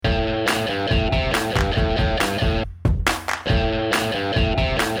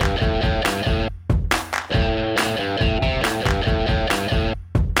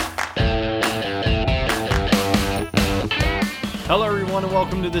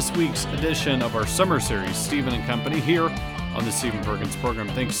welcome to this week's edition of our summer series, Stephen and Company, here on the Stephen Perkins program.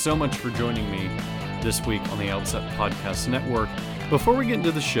 Thanks so much for joining me this week on the Outset Podcast Network. Before we get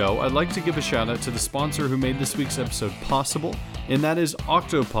into the show, I'd like to give a shout out to the sponsor who made this week's episode possible, and that is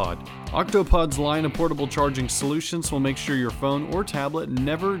Octopod. Octopod's line of portable charging solutions will make sure your phone or tablet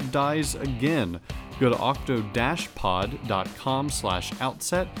never dies again. Go to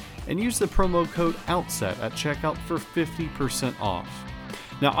octo-pod.com/outset and use the promo code OUTSET at checkout for 50% off.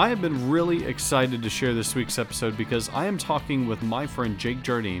 Now, I have been really excited to share this week's episode because I am talking with my friend Jake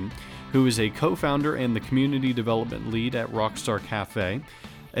Jardine, who is a co-founder and the community development lead at Rockstar Café,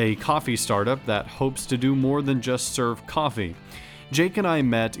 a coffee startup that hopes to do more than just serve coffee. Jake and I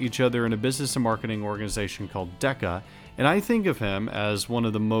met each other in a business and marketing organization called DECA, and I think of him as one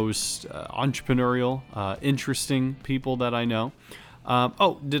of the most entrepreneurial, interesting people that I know.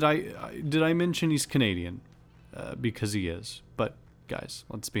 Did I mention he's Canadian? Because he is. But guys,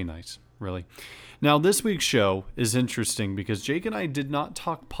 let's be nice, really. Now, this week's show is interesting because Jake and I did not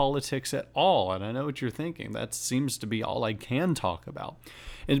talk politics at all, and I know what you're thinking. That seems to be all I can talk about.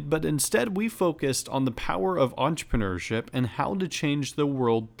 But instead, we focused on the power of entrepreneurship and how to change the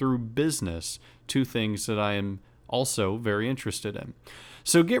world through business, two things that I am also very interested in.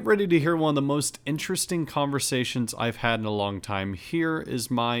 So get ready to hear one of the most interesting conversations I've had in a long time. Here is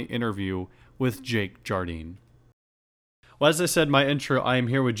my interview with Jake Jardine. Well, as I said in my intro, I am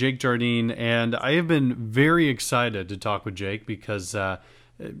here with Jake Jardine, and I have been very excited to talk with Jake because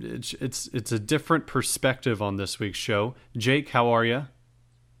it's a different perspective on this week's show. Jake, how are you?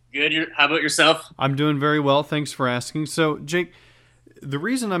 Good. How about yourself? I'm doing very well. Thanks for asking. So, Jake, the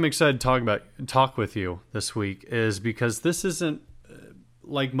reason I'm excited to talk with you this week is because this isn't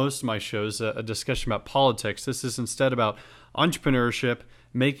like most of my shows, a discussion about politics. This is instead about entrepreneurship,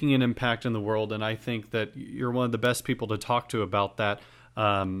 making an impact in the world, and I think that you're one of the best people to talk to about that.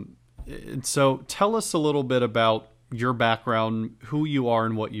 And so tell us a little bit about your background, who you are,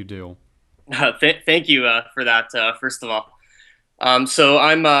 and what you do. Thank you for that, first of all. So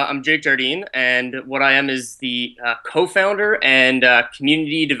I'm Jake Jardine, and what I am is the co-founder and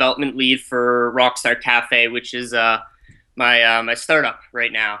community development lead for Rockstar Café, which is my startup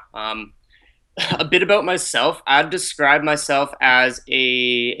right now. A bit about myself: I'd describe myself as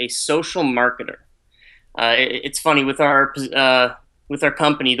a social marketer. It's funny with our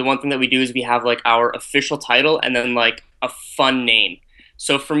company. The one thing that we do is we have like our official title and then like a fun name.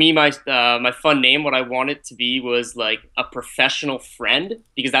 So for me, my fun name, what I want it to be was like a professional friend,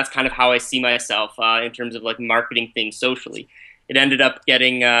 because that's kind of how I see myself in terms of like marketing things socially. It ended up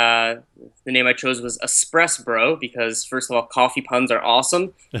getting, the name I chose was Espresso Bro, because first of all, coffee puns are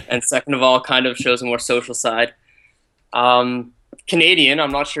awesome. And second of all, kind of shows a more social side. Canadian,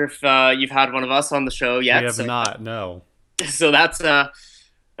 I'm not sure if you've had one of us on the show yet. We have not, no. So that's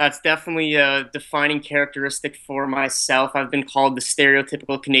definitely a defining characteristic for myself. I've been called the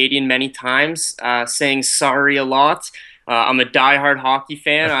stereotypical Canadian many times, saying sorry a lot. I'm a diehard hockey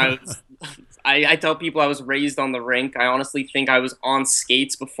fan. I tell people I was raised on the rink. I honestly think I was on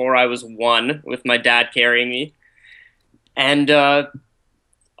skates before I was one, with my dad carrying me. And an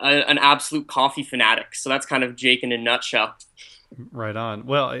absolute coffee fanatic. So that's kind of Jake in a nutshell. Right on.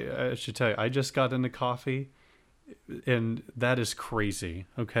 Well, I should tell you, I just got into coffee, and that is crazy.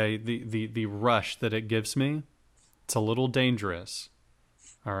 Okay, the rush that it gives me, it's a little dangerous.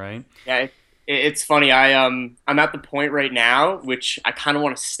 All right. Yeah, it's funny. I'm at the point right now, which I kind of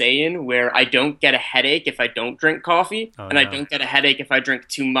want to stay in, where I don't get a headache if I don't drink coffee, I don't get a headache if I drink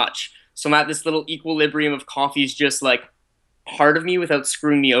too much. So I'm at this little equilibrium of coffee's just like part of me without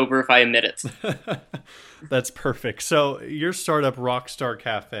screwing me over if I omit it. That's perfect. So your startup, Rockstar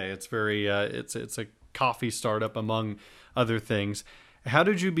Café, it's very it's a coffee startup among other things. How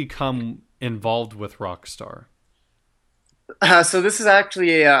did you become involved with Rockstar? So this is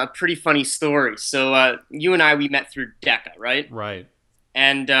actually a pretty funny story. So you and we met through DECA, right? Right.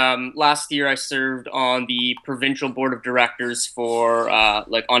 And last year I served on the provincial board of directors for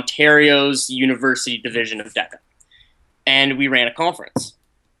like Ontario's university division of DECA. And we ran a conference.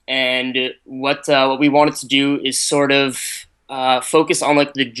 And what we wanted to do is sort of focus on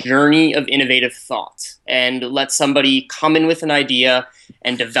like the journey of innovative thought and let somebody come in with an idea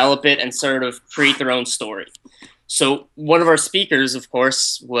and develop it and sort of create their own story. So one of our speakers, of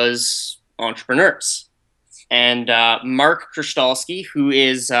course, was entrepreneurs. And Mark Krustalski, who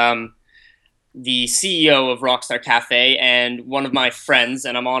is the CEO of Rockstar Café and one of my friends,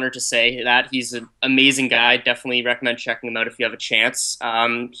 and I'm honored to say that. He's an amazing guy. Definitely recommend checking him out if you have a chance.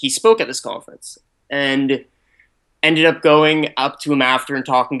 He spoke at this conference. And Ended up going up to him after and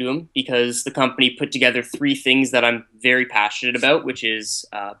talking to him because the company put together three things that I'm very passionate about, which is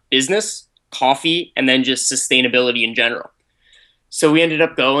business, coffee, and then just sustainability in general. So we ended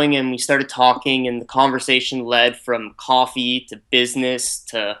up going and we started talking, and the conversation led from coffee to business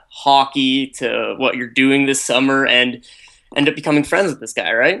to hockey to what you're doing this summer, and end up becoming friends with this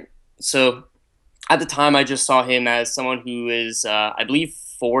guy, right? So at the time, I just saw him as someone who is, I believe,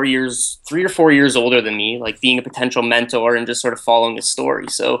 4 years, 3 or 4 years older than me, like being a potential mentor and just sort of following his story.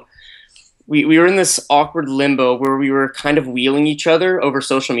 So we were in this awkward limbo where we were kind of wheeling each other over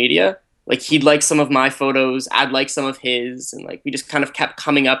social media. Like he'd like some of my photos, I'd like some of his, and like we just kind of kept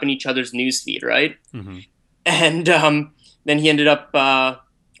coming up in each other's newsfeed, right? Mm-hmm. And then he ended up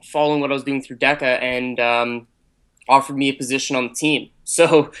following what I was doing through DECA and offered me a position on the team.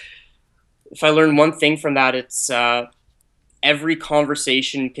 So if I learned one thing from that, it's every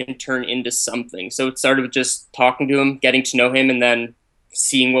conversation can turn into something. So it started with just talking to him, getting to know him, and then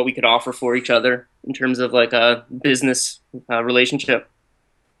seeing what we could offer for each other in terms of like a business relationship.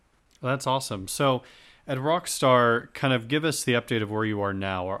 Well, that's awesome. So at Rockstar, kind of give us the update of where you are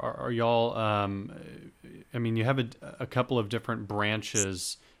now. Are y'all, I mean, you have a couple of different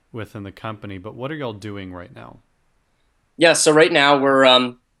branches within the company, but what are y'all doing right now? Yeah, so right now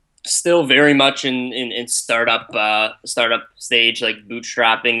we're still very much in startup stage, like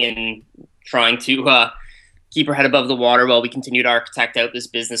bootstrapping and trying to keep our head above the water while we continue to architect out this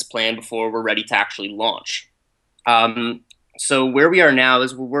business plan before we're ready to actually launch. So where we are now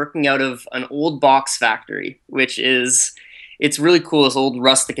is we're working out of an old box factory, which is it's really cool, this old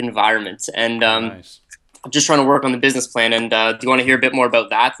rustic environment, and Nice. I'm just trying to work on the business plan. And do you want to hear a bit more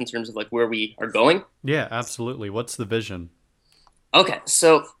about that in terms of like where we are going? Yeah, absolutely. What's the vision? Okay,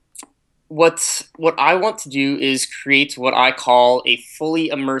 so what I want to do is create what I call a fully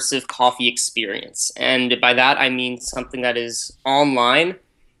immersive coffee experience. And by that I mean something that is online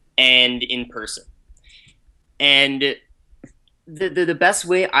and in person. And the best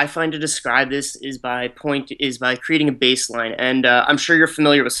way I find to describe this is by creating a baseline. And I'm sure you're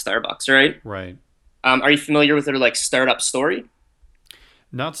familiar with Starbucks, right? Right. Are you familiar with their like startup story?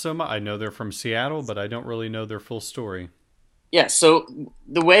 Not so much. I know they're from Seattle, but I don't really know their full story. Yeah, so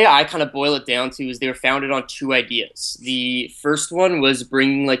the way I kind of boil it down to is they were founded on two ideas. The first one was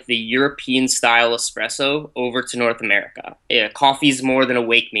bringing like the European style espresso over to North America. Yeah, coffee is more than a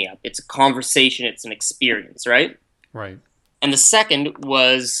wake me up. It's a conversation, it's an experience, right? Right. And the second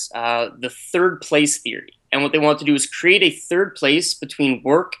was the third place theory. And what they want to do is create a third place between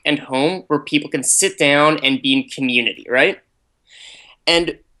work and home where people can sit down and be in community, right?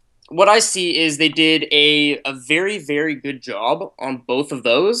 And what I see is they did a very, very good job on both of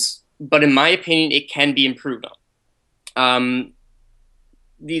those, but in my opinion, it can be improved on.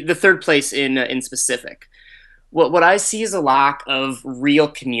 The third place in specific, what I see is a lack of real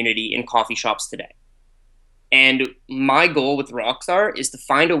community in coffee shops today. And my goal with Rockstar is to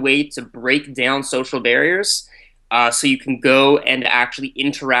find a way to break down social barriers so you can go and actually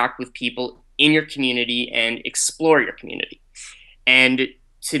interact with people in your community and explore your community. And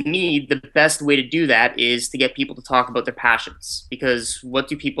to me, the best way to do that is to get people to talk about their passions. Because what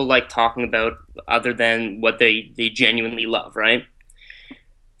do people like talking about other than what they genuinely love, right?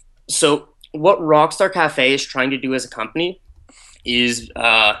 So, what Rockstar Cafe is trying to do as a company is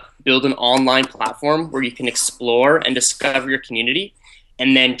build an online platform where you can explore and discover your community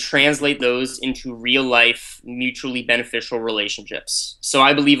and then translate those into real life mutually beneficial relationships. So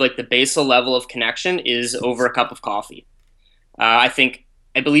I believe like the basal level of connection is over a cup of coffee.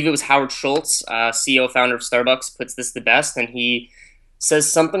 I believe it was Howard Schultz, CEO founder of Starbucks, puts this the best, and he says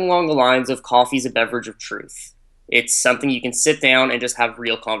something along the lines of coffee is a beverage of truth. It's something you can sit down and just have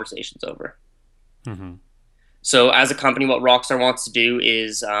real conversations over. Mm-hmm. So as a company, what Rockstar wants to do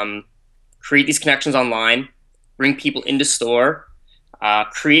is create these connections online, bring people into store,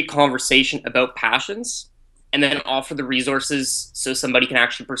 create conversation about passions, and then offer the resources so somebody can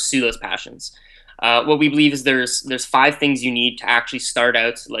actually pursue those passions. What we believe is there's five things you need to actually start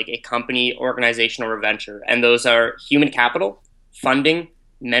out like a company, organization, or a venture, and those are human capital, funding,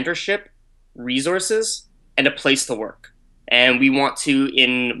 mentorship, resources, and a place to work. And we want to,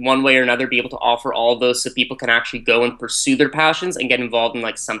 in one way or another, be able to offer all of those so people can actually go and pursue their passions and get involved in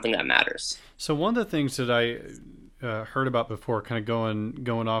like something that matters. So one of the things that I heard about before, kind of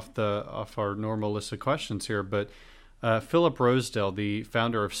going off our normal list of questions here, but Philip Rosedale, the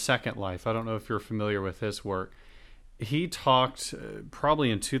founder of Second Life, I don't know if you're familiar with his work. He talked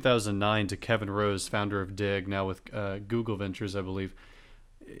probably in 2009 to Kevin Rose, founder of Dig, now with Google Ventures, I believe.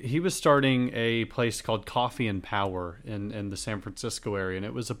 he was starting a place called Coffee and Power in the San Francisco area. And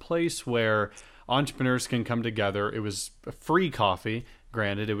it was a place where entrepreneurs can come together. It was free coffee.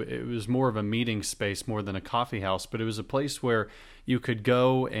 Granted, it was more of a meeting space more than a coffee house, but it was a place where you could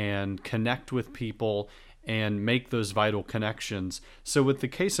go and connect with people and make those vital connections. So with the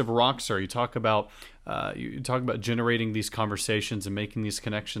case of Rockstar, you talk about generating these conversations and making these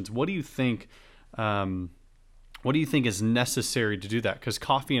connections. What do you think? What do you think is necessary to do that? Because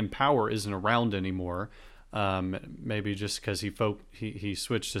Coffee and Power isn't around anymore. Maybe just because he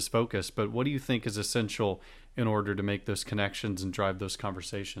switched his focus. But what do you think is essential in order to make those connections and drive those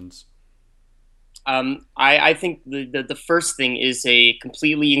conversations? I think the first thing is a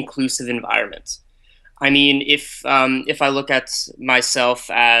completely inclusive environment. I mean, if I look at myself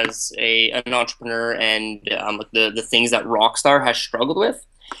as an entrepreneur and like the things that Rockstar has struggled with,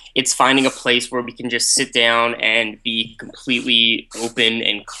 it's finding a place where we can just sit down and be completely open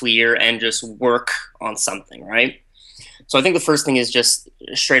and clear and just work on something, right? So I think the first thing is just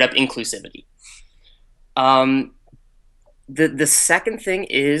straight up inclusivity. Um, the second thing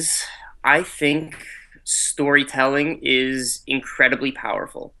is I think storytelling is incredibly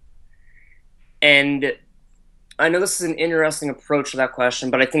powerful. And I know this is an interesting approach to that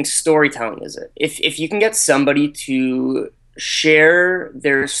question, but I think storytelling is it. If you can get somebody to share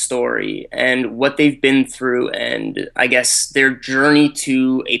their story and what they've been through and I guess their journey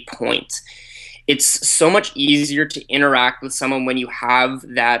to a point, it's so much easier to interact with someone when you have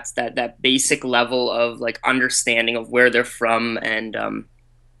that basic level of like understanding of where they're from and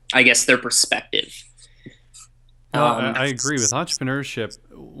I guess their perspective. No, I agree with entrepreneurship.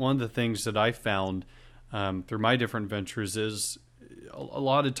 One of the things that I found through my different ventures is a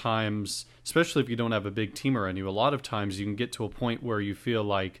lot of times, especially if you don't have a big team around you, a lot of times you can get to a point where you feel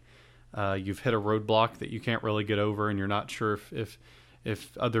like you've hit a roadblock that you can't really get over, and you're not sure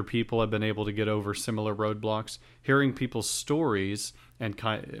if other people have been able to get over similar roadblocks. Hearing people's stories, and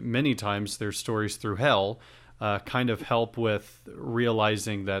many times their stories through hell, kind of help with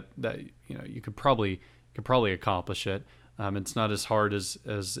realizing that you could probably accomplish it. It's not as hard as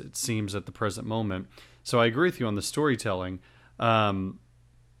it seems at the present moment. So I agree with you on the storytelling.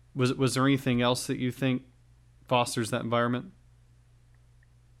 Was there anything else that you think fosters that environment?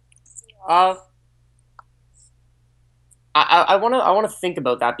 Uh, I want to think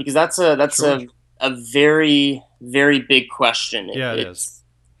about that because Sure. a very very big question. Yeah, it is.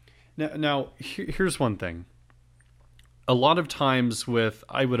 Now here's one thing. A lot of times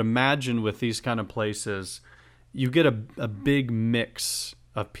I would imagine with these kind of places, you get a big mix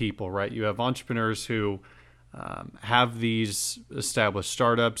of people, right? You have entrepreneurs who have these established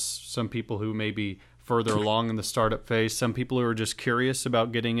startups, some people who may be further along in the startup phase, some people who are just curious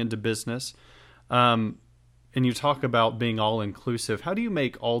about getting into business. And you talk about being all inclusive. How do you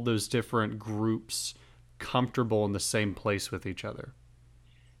make all those different groups comfortable in the same place with each other?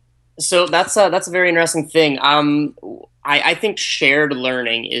 So that's a very interesting thing. I think shared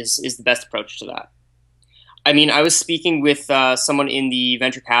learning is the best approach to that. I mean, I was speaking with someone in the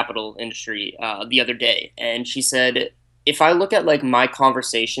venture capital industry the other day, and she said, if I look at like my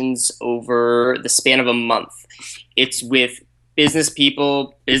conversations over the span of a month, it's with business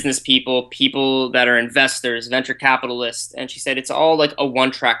people, people that are investors, venture capitalists, and she said it's all like a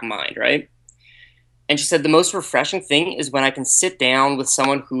one-track mind, right? And she said the most refreshing thing is when I can sit down with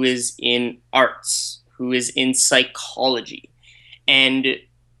someone who is in arts, who is in psychology, and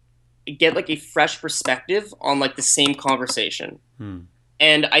get like a fresh perspective on like the same conversation. Hmm.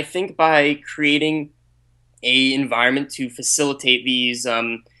 And I think by creating a environment to facilitate these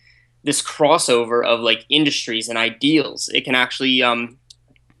this crossover of like industries and ideals, it can actually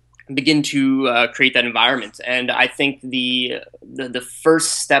begin to create that environment. And I think the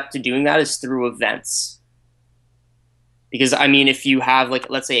first step to doing that is through events. Because I mean, if you have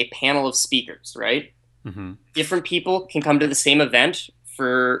like let's say a panel of speakers, right? Mm-hmm. Different people can come to the same event.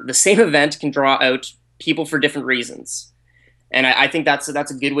 For the same event can draw out people for different reasons. And I think that's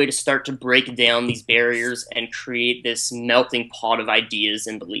a good way to start to break down these barriers and create this melting pot of ideas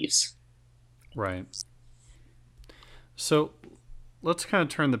and beliefs. Right. So let's kind of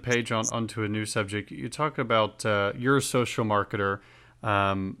turn the page onto a new subject. You talk about you're a social marketer.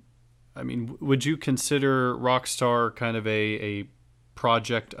 I mean, would you consider Rockstar kind of a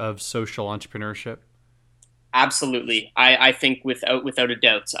project of social entrepreneurship? Absolutely, I think without a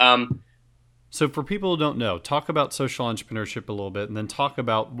doubt. So for people who don't know, talk about social entrepreneurship a little bit, and then talk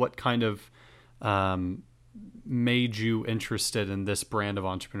about what kind of made you interested in this brand of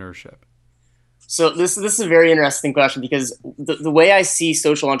entrepreneurship. So this is a very interesting question because the way I see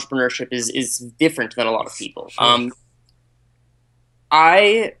social entrepreneurship is different than a lot of people. Sure.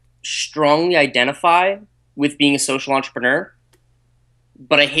 I strongly identify with being a social entrepreneur,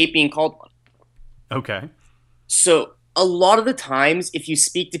 but I hate being called one. Okay. So a lot of the times, if you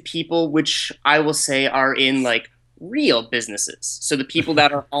speak to people, which I will say are in like real businesses, so the people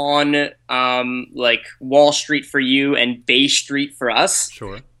that are on like Wall Street for you and Bay Street for us,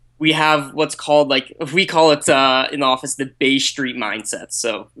 Sure. we have what's called like we call it in the office the Bay Street mindset.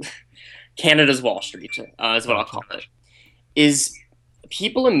 So Canada's Wall Street is what I'll Gotcha. call it. Is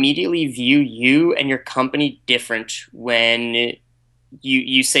people immediately view you and your company different when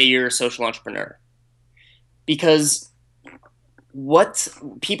you say you're a social entrepreneur because what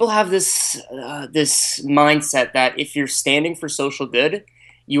people have this mindset that if you're standing for social good,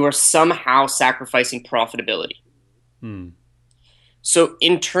 you are somehow sacrificing profitability. Hmm. So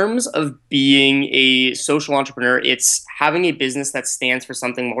in terms of being a social entrepreneur, it's having a business that stands for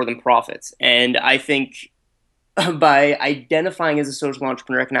something more than profit. And I think by identifying as a social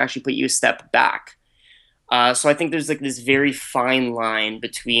entrepreneur, it can actually put you a step back. So I think there's like this very fine line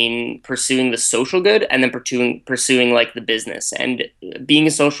between pursuing the social good and then pursuing like the business. And being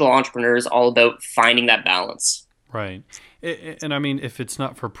a social entrepreneur is all about finding that balance. Right. And I mean, if it's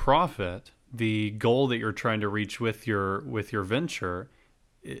not for profit, the goal that you're trying to reach with your venture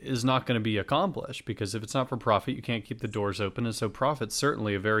is not going to be accomplished, because if it's not for profit, you can't keep the doors open. And so profit's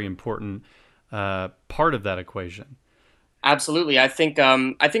certainly a very important part of that equation. Absolutely. I think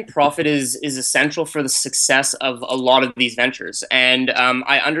profit is essential for the success of a lot of these ventures. And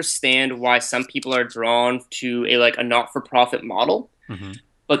I understand why some people are drawn to a not-for-profit model. Mm-hmm.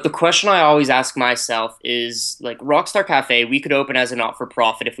 But the question I always ask myself is like Rockstar Café, we could open as a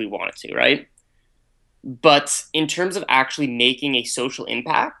not-for-profit if we wanted to, right? But in terms of actually making a social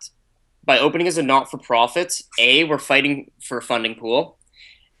impact, by opening as a not-for-profit, A, we're fighting for a funding pool,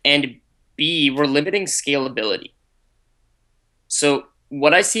 and B, we're limiting scalability. So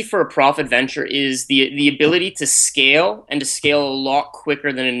what I see for a profit venture is the ability to scale and to scale a lot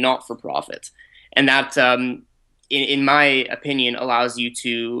quicker than a not-for-profit. And that in my opinion, allows you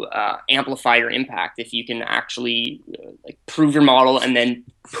to amplify your impact if you can actually like prove your model and then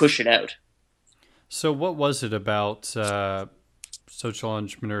push it out. So what was it about social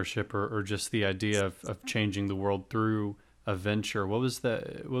entrepreneurship, or just the idea of changing the world through a venture? What was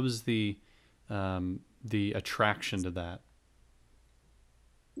the attraction to that?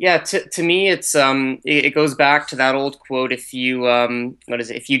 Yeah, to me, it goes back to that old quote: if you what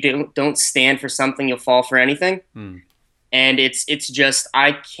is it? If you don't stand for something, you'll fall for anything. Hmm. And it's just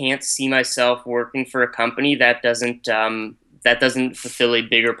I can't see myself working for a company that doesn't fulfill a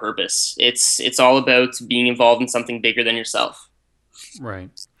bigger purpose. It's all about being involved in something bigger than yourself. Right.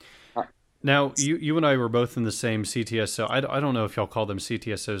 Now, you and I were both in the same CTSO. I don't know if y'all call them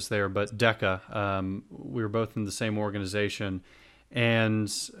CTSOs there, but DECA. We were both in the same organization. And,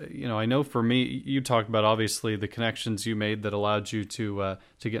 I know for me, you talked about obviously the connections you made that allowed you to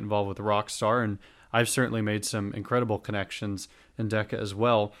get involved with Rockstar. And I've certainly made some incredible connections in DECA as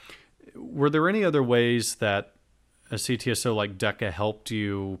well. Were there any other ways that a CTSO like DECA helped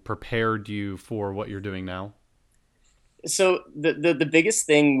you, prepared you for what you're doing now? So the biggest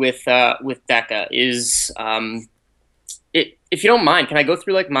thing with DECA is if you don't mind, can I go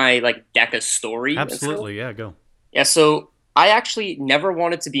through like my like DECA story? Absolutely. Yeah, go. Yeah, so I actually never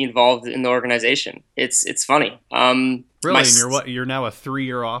wanted to be involved in the organization. It's funny. Really? And you're what? You're now a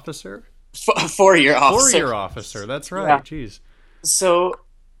 3-year officer? 4-year officer. 4-year officer. That's right. Yeah. Jeez. So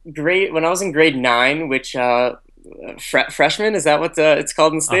when I was in grade 9, which freshman, is that what it's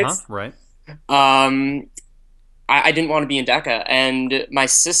called in the Uh-huh. States? Right. Um, I didn't want to be in DECA, and my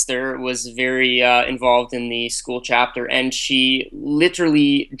sister was very involved in the school chapter, and she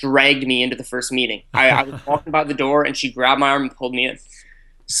literally dragged me into the first meeting. I was walking by the door, and she grabbed my arm and pulled me in.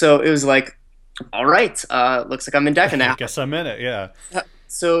 So it was like, all right, looks like I'm in DECA I now. guess I'm in it. Yeah.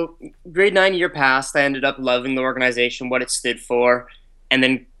 So grade 9 year passed. I ended up loving the organization, what it stood for, and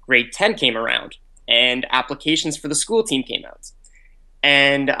then grade 10 came around, and applications for the school team came out.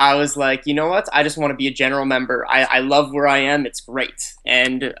 And I was like, you know what? I just want to be a general member. I love where I am. It's great.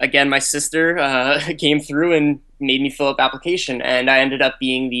 And again, my sister came through and made me fill up application. And I ended up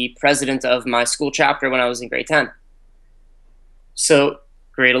being the president of my school chapter when I was in grade 10. So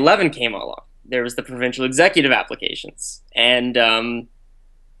grade 11 came along. There was the provincial executive applications. And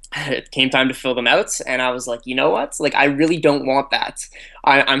it came time to fill them out, and I was like, you know what? Like, I really don't want that.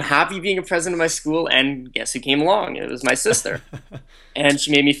 I'm happy being a president of my school, and guess who came along? It was my sister. And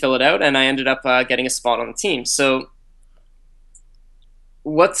she made me fill it out, and I ended up getting a spot on the team. So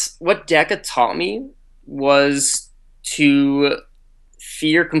what DECA taught me was to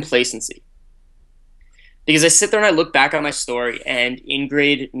fear complacency. Because I sit there and I look back at my story, and in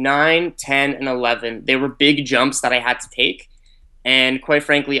grade 9, 10, and 11, they were big jumps that I had to take. And quite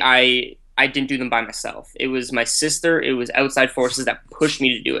frankly, I didn't do them by myself. It was my sister, it was outside forces that pushed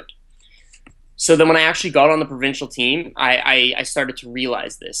me to do it. So then when I actually got on the provincial team, I started to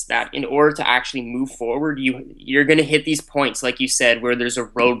realize this, that in order to actually move forward, you're going to hit these points, like you said, where there's a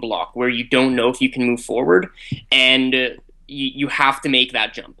roadblock, where you don't know if you can move forward, and you have to make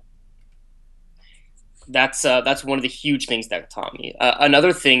that jump. That's one of the huge things that taught me.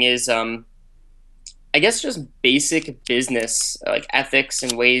 Another thing is, I guess, just basic business like ethics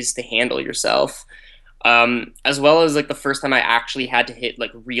and ways to handle yourself, as well as like the first time I actually had to hit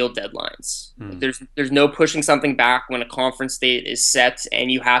like real deadlines. Like, there's no pushing something back when a conference date is set and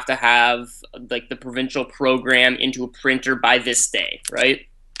you have to have like the provincial program into a printer by this day, right?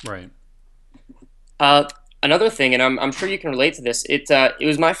 Right. Another thing, and I'm sure you can relate to this. It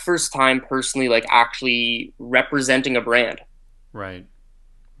was my first time personally like actually representing a brand. Right.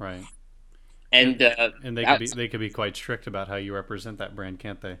 Right. And they could be quite strict about how you represent that brand,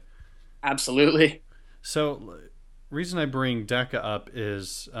 can't they? Absolutely. So, reason I bring DECA up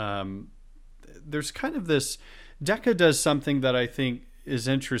is there's kind of this. DECA does something that I think is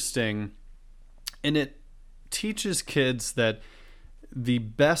interesting, and it teaches kids that the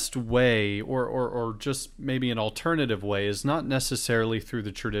best way, or just maybe an alternative way, is not necessarily through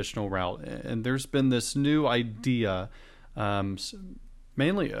the traditional route. And there's been this new idea.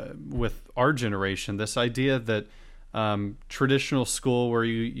 Mainly with our generation, this idea that traditional school, where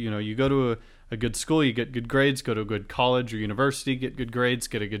you go to a good school, you get good grades, go to a good college or university, get good grades,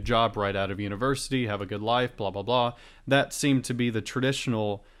 get a good job right out of university, have a good life, blah blah blah. That seemed to be the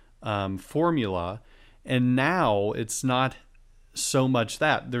traditional formula, and now it's not so much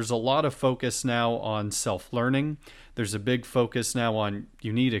that. There's a lot of focus now on self-learning. There's a big focus now on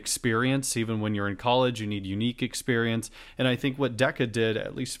you need experience. Even when you're in college, you need unique experience. And I think what DECA did,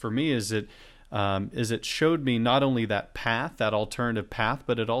 at least for me, is it showed me not only that path, that alternative path,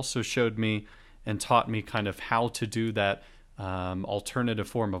 but it also showed me and taught me kind of how to do that alternative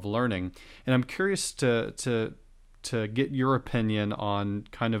form of learning. And I'm curious to get your opinion on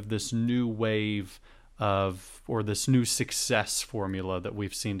kind of this new wave of, or this new success formula that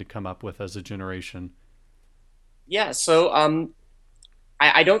we've seen to come up with as a generation. Yeah, so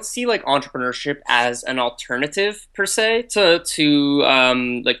I don't see like entrepreneurship as an alternative per se to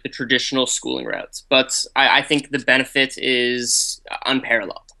like the traditional schooling routes, but I think the benefit is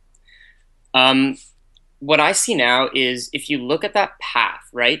unparalleled. Um, what I see now is if you look at that path,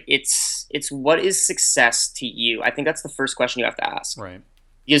 right? It's what is success to you? I think that's the first question you have to ask. Right.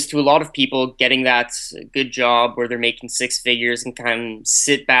 Because to a lot of people, getting that good job where they're making six figures and kind of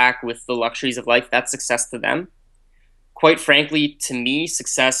sit back with the luxuries of life, that's success to them. Quite frankly, to me,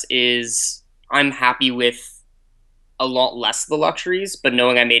 success is I'm happy with a lot less of the luxuries, but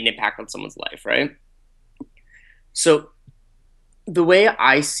knowing I made an impact on someone's life, right? So the way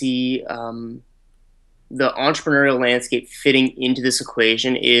I see the entrepreneurial landscape fitting into this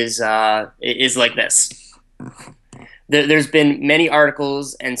equation is like this. There's been many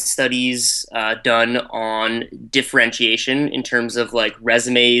articles and studies done on differentiation in terms of like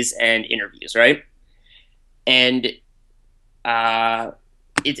resumes and interviews, right? And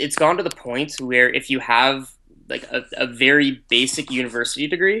it's gone to the point where if you have like a very basic university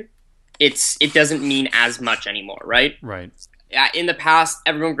degree, it doesn't mean as much anymore, right? Right. In the past,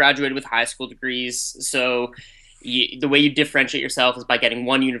 everyone graduated with high school degrees, so the way you differentiate yourself is by getting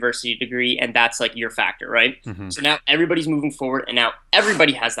one university degree, and that's like your factor, right? Mm-hmm. So now everybody's moving forward, and now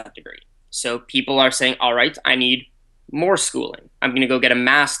everybody has that degree. So people are saying, all right, I need more schooling. I'm going to go get a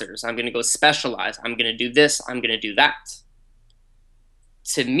master's. I'm going to go specialize. I'm going to do this. I'm going to do that.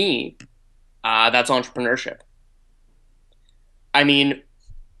 To me, that's entrepreneurship. I mean,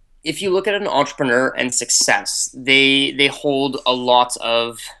 if you look at an entrepreneur and success, they hold a lot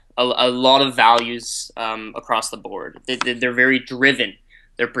of values across the board. They're very driven.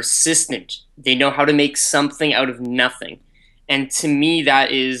 They're persistent. They know how to make something out of nothing. And to me,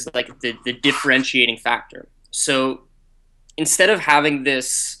 that is like the differentiating factor. So instead of having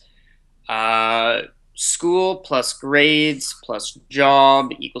this school plus grades plus job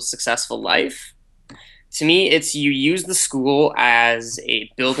equals successful life, to me, it's you use the school as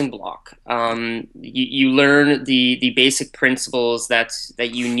a building block. You learn the basic principles that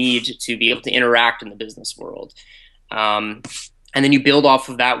you need to be able to interact in the business world, and then you build off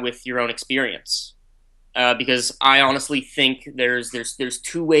of that with your own experience. Because I honestly think there's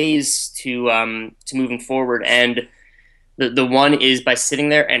two ways to moving forward, and The one is by sitting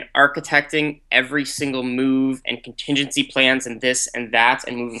there and architecting every single move and contingency plans and this and that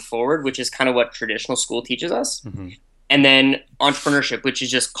and moving forward, which is kind of what traditional school teaches us. Mm-hmm. And then entrepreneurship, which is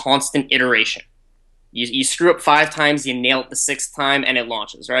just constant iteration. You screw up 5 times, you nail it the 6th time, and it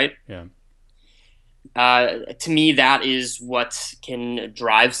launches, right? Yeah. To me, that is what can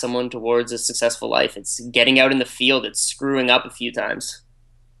drive someone towards a successful life. It's getting out in the field. It's screwing up a few times.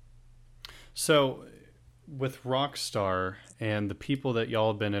 So, with Rockstar and the people that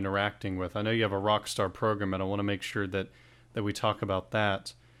y'all have been interacting with, I know you have a Rockstar program, and I want to make sure that we talk about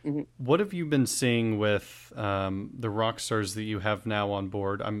that. Mm-hmm. What have you been seeing with the Rockstars that you have now on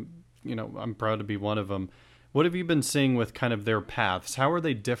board? I'm proud to be one of them. What have you been seeing with kind of their paths? How are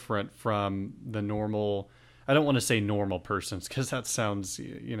they different from the normal? I don't want to say normal persons because that sounds,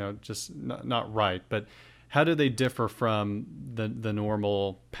 just not right. But how do they differ from the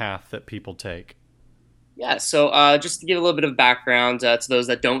normal path that people take? Yeah, so just to give a little bit of background to those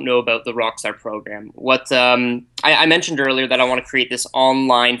that don't know about the Rockstar program, what I mentioned earlier that I want to create this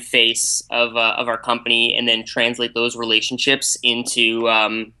online face of our company and then translate those relationships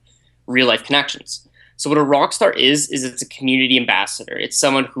into real life connections. So what a Rockstar is it's a community ambassador. It's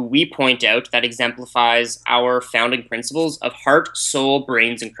someone who we point out that exemplifies our founding principles of heart, soul,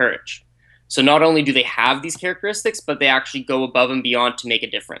 brains, and courage. So not only do they have these characteristics, but they actually go above and beyond to make a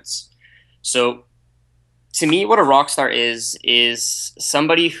difference. So to me, what a rock star is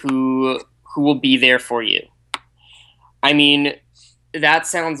somebody who will be there for you. I mean, that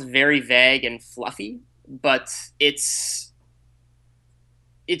sounds very vague and fluffy, but it's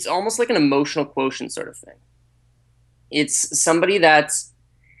almost like an emotional quotient sort of thing. It's somebody that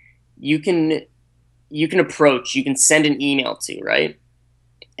you can approach, you can send an email to, right?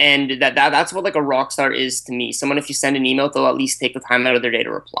 And that's what like a rock star is to me. Someone, if you send an email, they'll at least take the time out of their day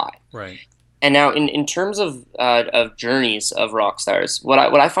to reply. Right. And now, in terms of journeys of rock stars, what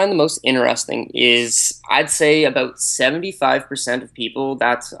I find the most interesting is I'd say about 75% of people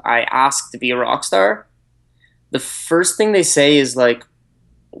that I ask to be a rock star, the first thing they say is like,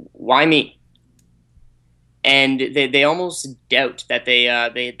 "Why me?" And they almost doubt that they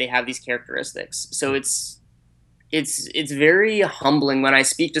have these characteristics. So it's very humbling when I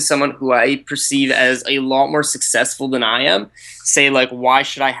speak to someone who I perceive as a lot more successful than I am, say like, why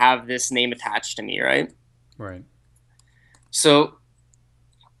should I have this name attached to me, right? Right. So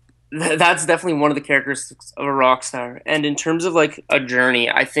that's definitely one of the characteristics of a rock star. And in terms of like a journey,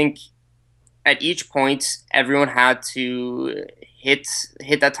 I think at each point, everyone had to hit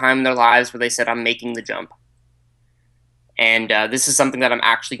that time in their lives where they said, I'm making the jump. And this is something that I'm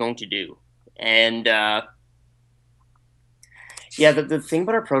actually going to do. And yeah, the thing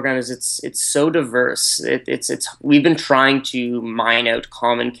about our program is it's so diverse. It's we've been trying to mine out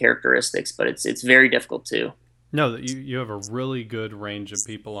common characteristics, but it's very difficult too. No, you have a really good range of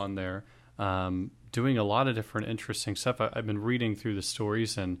people on there, doing a lot of different interesting stuff. I've been reading through the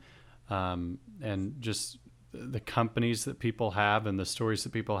stories and just the companies that people have and the stories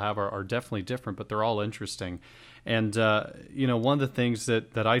that people have are definitely different, but they're all interesting. And one of the things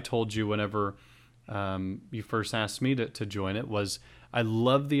that I told you whenever you first asked me to join it was I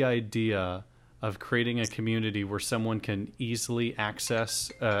love the idea of creating a community where someone can easily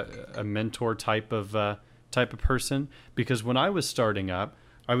access a mentor type of person. Because when I was starting up,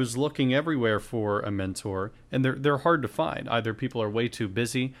 I was looking everywhere for a mentor, and they're hard to find. Either people are way too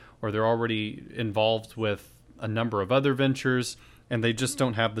busy, or they're already involved with a number of other ventures, and they just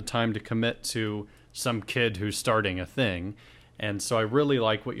don't have the time to commit to some kid who's starting a thing. And so I really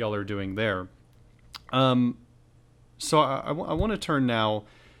like what y'all are doing there. So I want to turn now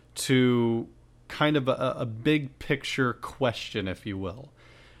to kind of a big picture question, if you will.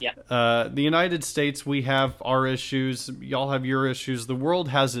 Yeah. The United States, we have our issues. Y'all have your issues. The world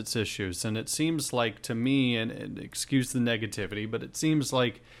has its issues. And it seems like to me, and excuse the negativity, but it seems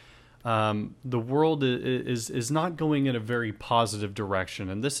like the world is not going in a very positive direction.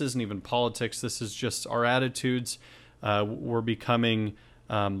 And this isn't even politics. This is just our attitudes. We're becoming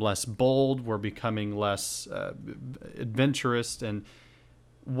less bold. We're becoming less adventurous. And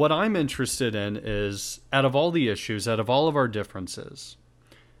what I'm interested in is, out of all the issues, out of all of our differences,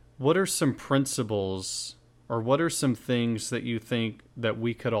 what are some principles or what are some things that you think that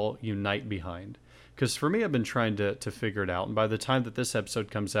we could all unite behind? Because for me, I've been trying to figure it out. And by the time that this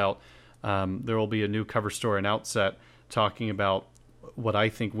episode comes out, there will be a new cover story and Outset talking about what I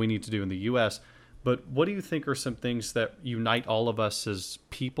think we need to do in the U.S. But what do you think are some things that unite all of us as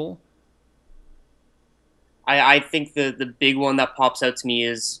people? I think the big one that pops out to me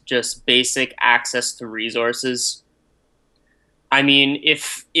is just basic access to resources. I mean,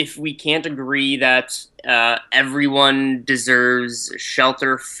 if we can't agree that everyone deserves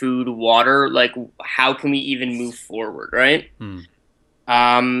shelter, food, water, like how can we even move forward, right? Hmm.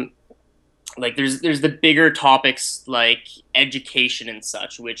 Um, like there's the bigger topics like education and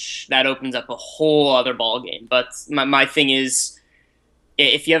such, which that opens up a whole other ball game. But my thing is,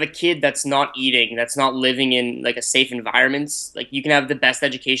 if you have a kid that's not eating, that's not living in like a safe environment, like you can have the best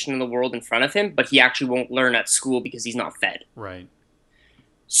education in the world in front of him, but he actually won't learn at school because he's not fed. Right.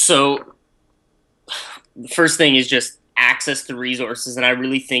 So the first thing is just access to resources, and I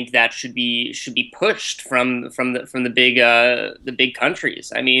really think that should be pushed from the big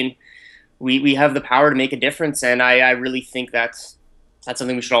countries. I mean, we have the power to make a difference, and I really think that's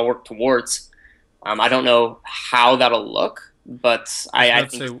something we should all work towards. I don't know how that'll look, but I was I about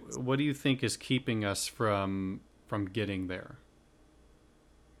to think say, what do you think is keeping us from getting there?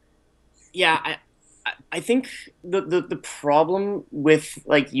 yeah, I think the problem with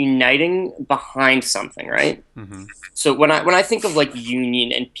like uniting behind something, right? Mm-hmm. So when I think of like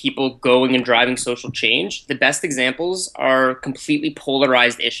union and people going and driving social change, the best examples are completely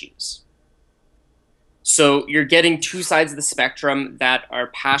polarized issues. So you're getting two sides of the spectrum that are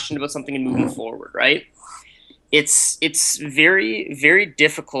passionate about something and moving forward, right? It's very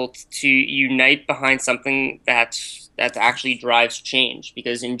difficult to unite behind something that actually drives change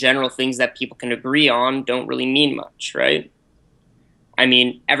because in general things that people can agree on don't really mean much, right? I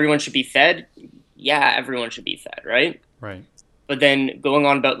mean, everyone should be fed. Yeah, everyone should be fed, right? Right. But then going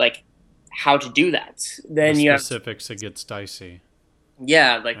on about like how to do that, The then you have specifics, it gets dicey.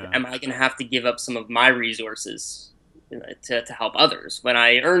 yeah, like Yeah. am I going to have to give up some of my resources to help others when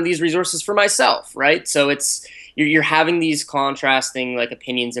I earn these resources for myself, right? So it's you're having these contrasting like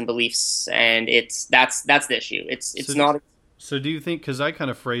opinions and beliefs, and that's the issue. It's So, not. so do you think? Because I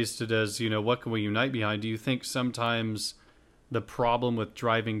kind of phrased it as, what can we unite behind? Do you think sometimes the problem with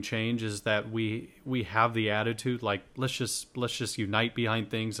driving change is that we have the attitude like let's just unite behind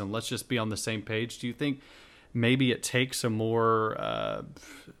things and let's just be on the same page? Do you think maybe it takes a more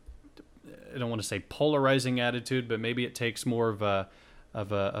I don't want to say polarizing attitude, but maybe it takes more of a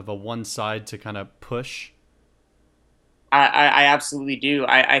one side to kind of push? I absolutely do.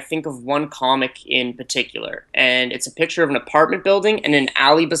 I think of one comic in particular, and it's a picture of an apartment building, and an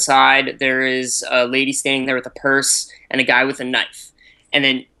alley beside there is a lady standing there with a purse and a guy with a knife. And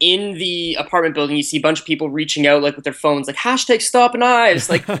then in the apartment building, you see a bunch of people reaching out like with their phones, like hashtag stop knives,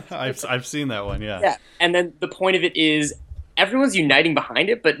 like I've seen that one, yeah. yeah. And then the point of it is everyone's uniting behind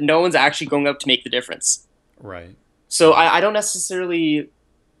it, but no one's actually going up to make the difference. Right. So I don't necessarily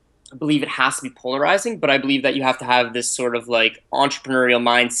believe it has to be polarizing, but I believe that you have to have this sort of like entrepreneurial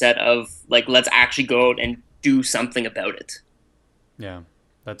mindset of like, let's actually go out and do something about it. Yeah,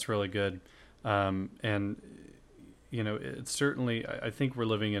 that's really good. And it's certainly, I think we're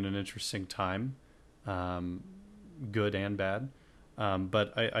living in an interesting time, good and bad.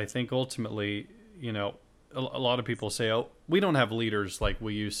 But I think ultimately, a lot of people say, oh, we don't have leaders like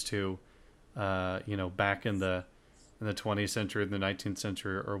we used to, back in the 20th century, the 19th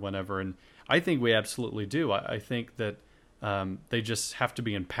century, or whenever. And I think we absolutely do. I think that they just have to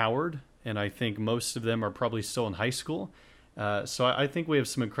be empowered. And I think most of them are probably still in high school. So I think we have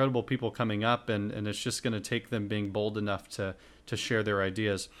some incredible people coming up, and it's just going to take them being bold enough to share their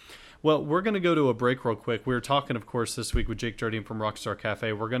ideas. Well, we're going to go to a break real quick. We were talking, of course, this week with Jake Jardine from Rockstar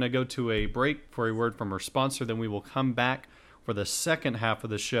Café. We're going to go to a break for a word from our sponsor. Then we will come back for the second half of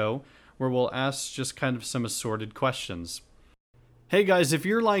the show, where we'll ask just kind of some assorted questions. Hey guys, if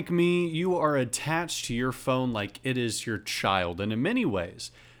you're like me, you are attached to your phone like it is your child. And in many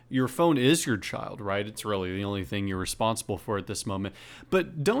ways, your phone is your child, right? It's really the only thing you're responsible for at this moment.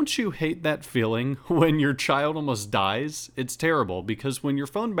 But don't you hate that feeling when your child almost dies? It's terrible because when your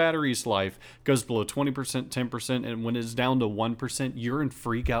phone battery's life goes below 20%, 10%, and when it's down to 1%, you're in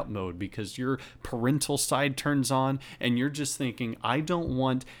freak out mode because your parental side turns on and you're just thinking, I don't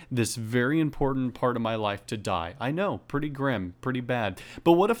want this very important part of my life to die. I know, pretty grim, pretty bad.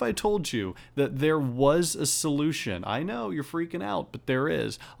 But what if I told you that there was a solution? I know you're freaking out, but there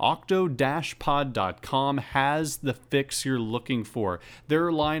is. Octo-pod.com has the fix you're looking for.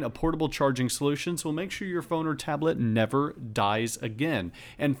 Their line of portable charging solutions will make sure your phone or tablet never dies again.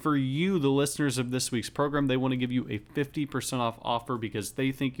 And for you, the listeners of this week's program, they want to give you a 50% off offer because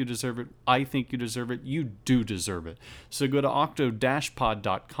they think you deserve it. I think you deserve it. You do deserve it. So go to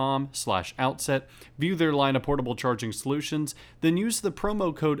octo-pod.com/outset, view their line of portable charging solutions, then use the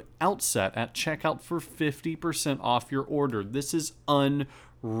promo code OUTSET at checkout for 50% off your order. This is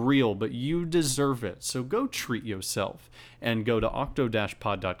unreal, but you deserve it. So go treat yourself and go to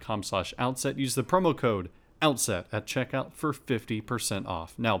octo-pod.com/outset. Use the promo code outset at checkout for 50%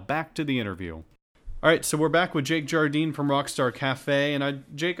 off. Now back to the interview. All right, so we're back with Jake Jardine from Rockstar Café, and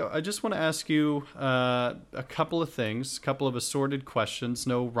Jake, I just want to ask you a couple of things, a couple of assorted questions.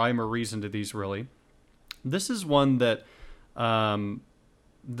 No rhyme or reason to these, really. This is one that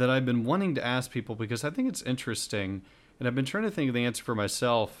that I've been wanting to ask people because I think it's interesting, and I've been trying to think of the answer for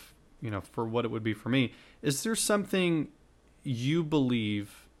myself, for what it would be for me. Is there something you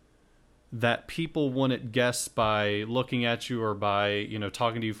believe that people wouldn't guess by looking at you or by,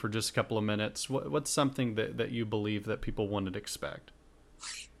 talking to you for just a couple of minutes? What's something that you believe that people wouldn't expect?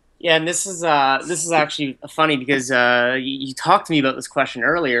 Yeah, and this is actually funny because you talked to me about this question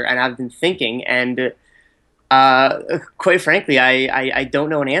earlier, and I've been thinking, and quite frankly, I don't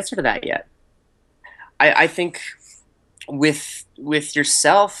know an answer to that yet. I think with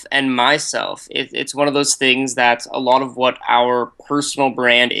yourself and myself, it's one of those things that a lot of what our personal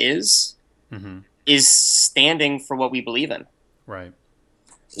brand Mm-hmm. is standing for what we believe in. Right.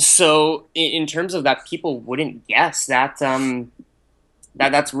 So in terms of that, people wouldn't guess that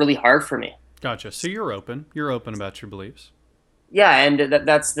that's really hard for me. Gotcha. So you're open. You're open about your beliefs. Yeah, and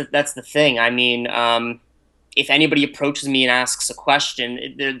that's the thing. I mean, if anybody approaches me and asks a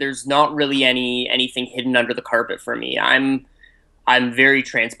question, there's not really anything hidden under the carpet for me. I'm very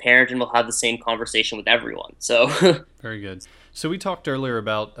transparent and will have the same conversation with everyone. So Very good. So we talked earlier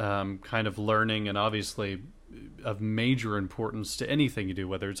about kind of learning, and obviously of major importance to anything you do,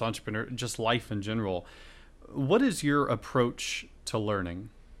 whether it's entrepreneur, just life in general. What is your approach to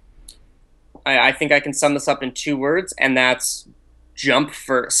learning? I think I can sum this up in 2 words, and that's jump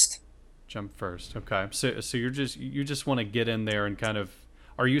first. Jump first. Okay. So you just want to get in there and kind of,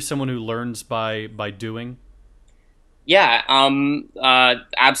 are you someone who learns by doing? Yeah,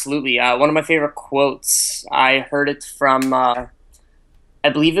 absolutely. One of my favorite quotes, I heard it from, I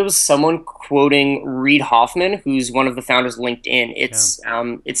believe it was someone quoting Reid Hoffman, who's one of the founders of LinkedIn.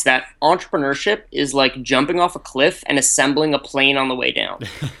 Yeah. It's that entrepreneurship is like jumping off a cliff and assembling a plane on the way down.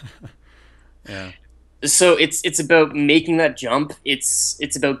 Yeah. So it's about making that jump.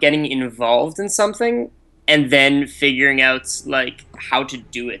 It's about getting involved in something and then figuring out like how to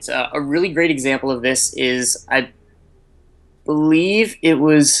do it. A really great example of this is I believe it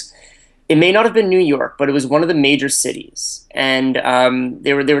may not have been New York, but it was one of the major cities, and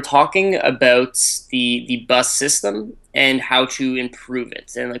they were talking about the bus system and how to improve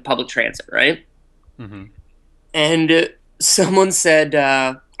it and like public transit, right? Mm-hmm. And someone said,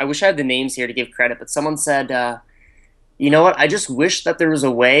 I wish I had the names here to give credit, but someone said, you know what? I just wish that there was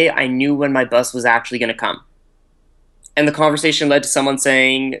a way I knew when my bus was actually going to come. And the conversation led to someone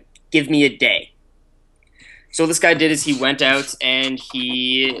saying, give me a day. So this guy did is he went out and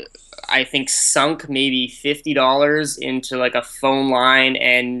he, I think, sunk maybe $50 into like a phone line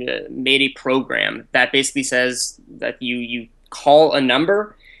and made a program that basically says that you call a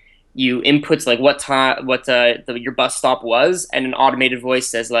number, you input like what time, your bus stop was, and an automated voice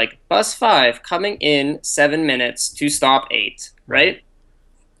says like bus 5 coming in 7 minutes to stop 8, right?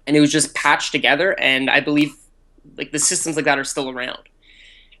 And it was just patched together, and I believe like the systems like that are still around.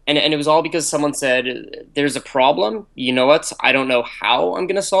 And it was all because someone said, there's a problem. You know what? I don't know how I'm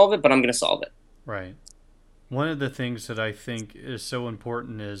going to solve it, but I'm going to solve it. Right. One of the things that I think is so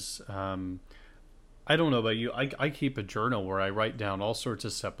important is, I don't know about you, I keep a journal where I write down all sorts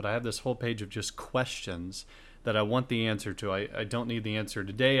of stuff, but I have this whole page of just questions that I want the answer to. I don't need the answer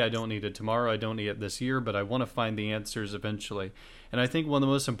today. I don't need it tomorrow. I don't need it this year, but I want to find the answers eventually. And I think one of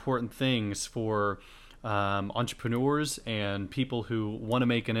the most important things for entrepreneurs and people who want to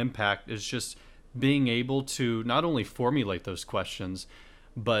make an impact is just being able to not only formulate those questions,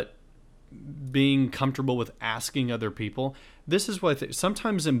 but being comfortable with asking other people. This is what I think.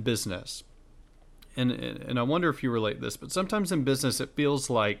 Sometimes in business, and I wonder if you relate this, but sometimes in business it feels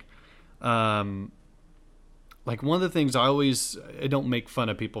like one of the things I don't make fun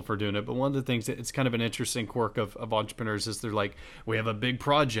of people for doing it, but one of the things that it's kind of an interesting quirk of entrepreneurs is they're like, we have a big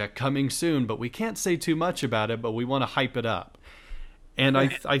project coming soon, but we can't say too much about it, but we want to hype it up. And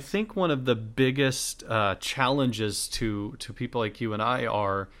I think one of the biggest challenges to people like you and I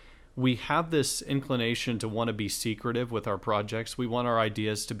are, we have this inclination to want to be secretive with our projects. We want our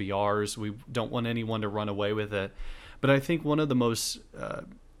ideas to be ours. We don't want anyone to run away with it. But I think one of the most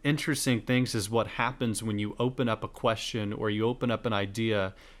interesting things is what happens when you open up a question or you open up an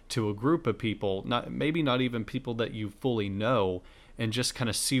idea to a group of people, maybe not even people that you fully know, and just kind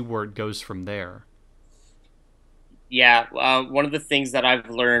of see where it goes from there. Yeah, one of the things that I've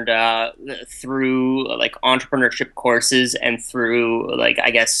learned through like entrepreneurship courses and through like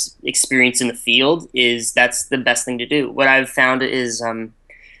I guess experience in the field is that's the best thing to do. What I've found is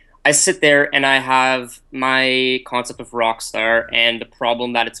I sit there and I have my concept of Rockstar and the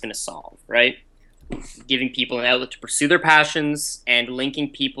problem that it's going to solve, right? Giving people an outlet to pursue their passions and linking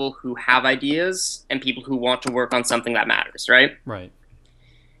people who have ideas and people who want to work on something that matters, right? Right.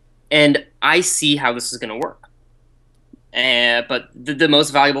 And I see how this is going to work. But the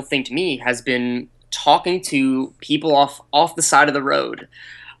most valuable thing to me has been talking to people off the side of the road,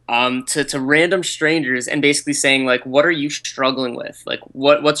 to random strangers, and basically saying like, what are you struggling with? Like,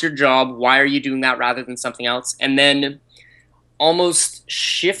 what's your job? Why are you doing that rather than something else? And then almost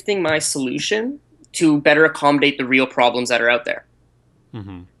shifting my solution to better accommodate the real problems that are out there.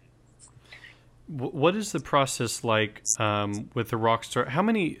 Mm-hmm. What is the process like with the Rockstar? How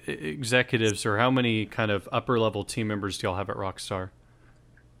many executives or how many kind of upper level team members do y'all have at Rockstar?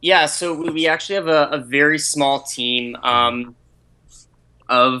 Yeah, so we actually have a very small team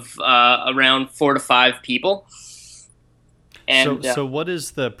of around 4 to 5 people. And So what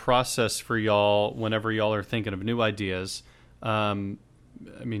is the process for y'all whenever y'all are thinking of new ideas? I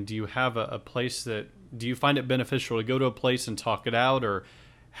mean, do you have a place do you find it beneficial to go to a place and talk it out, or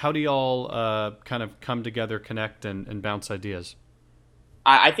how do y'all kind of come together, connect, and bounce ideas?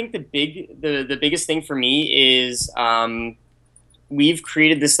 I think the biggest thing for me is we've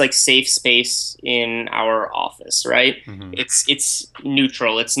created this like safe space in our office, right? Mm-hmm. It's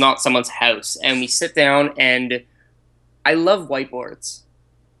neutral. It's not someone's house, and we sit down. And I love whiteboards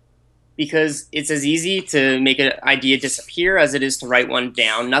because it's as easy to make an idea disappear as it is to write one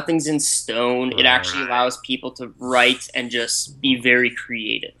down. Nothing's in stone. It actually allows people to write and just be very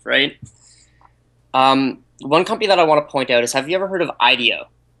creative, right? One company that I want to point out is, have you ever heard of IDEO?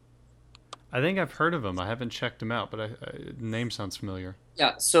 I think I've heard of them. I haven't checked them out, but the name sounds familiar.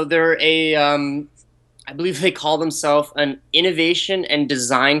 Yeah, so they're I believe they call themselves an innovation and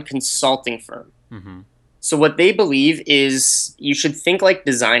design consulting firm. Mm-hmm. So what they believe is you should think like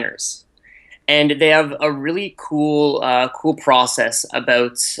designers, and they have a really cool process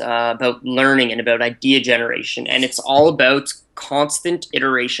about learning and about idea generation, and it's all about constant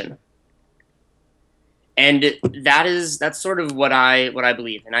iteration. And that's sort of what I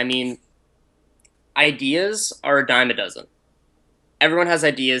believe. And I mean, ideas are a dime a dozen. Everyone has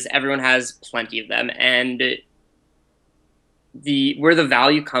ideas. Everyone has plenty of them, and the where the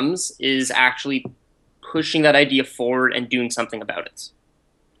value comes is actually pushing that idea forward and doing something about it.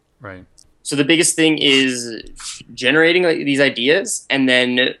 Right. So the biggest thing is generating like, these ideas, and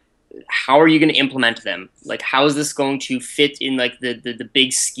then how are you going to implement them? Like, how is this going to fit in like the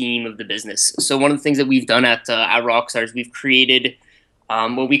big scheme of the business? So one of the things that we've done at Rockstar is we've created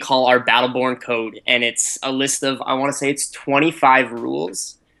what we call our Battleborn code, and it's a list of, I want to say it's 25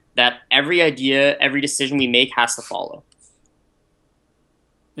 rules that every idea, every decision we make has to follow.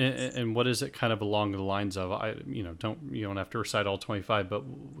 And what is it kind of along the lines of? You don't have to recite all 25, but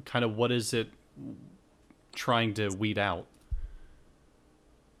kind of what is it trying to weed out?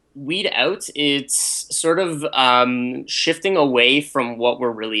 Weed out, it's sort of shifting away from what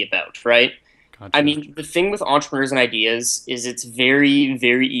we're really about, right? Gotcha. I mean, the thing with entrepreneurs and ideas is it's very,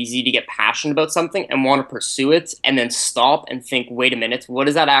 very easy to get passionate about something and want to pursue it, and then stop and think, wait a minute, what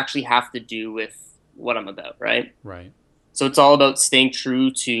does that actually have to do with what I'm about, right? Right. So it's all about staying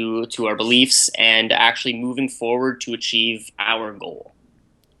true to our beliefs and actually moving forward to achieve our goal.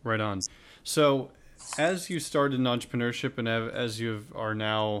 Right on. So as you started in entrepreneurship and as you are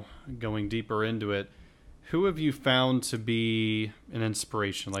now going deeper into it, who have you found to be an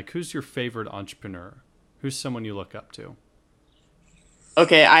inspiration? Like, who's your favorite entrepreneur? Who's someone you look up to?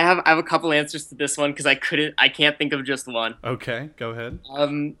 Okay, I have a couple answers to this one because I can't think of just one. Okay, go ahead.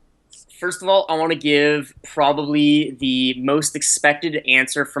 First of all, I want to give probably the most expected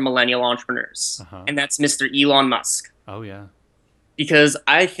answer from millennial entrepreneurs, and that's Mr. Elon Musk. Oh yeah, because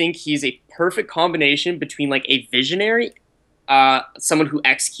I think he's a perfect combination between like a visionary, someone who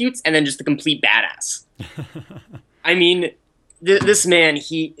executes, and then just a complete badass. I mean, this man,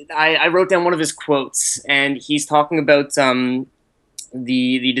 I wrote down one of his quotes, and he's talking about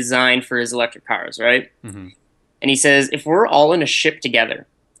the design for his electric cars, right? Mm-hmm. And he says, if we're all in a ship together,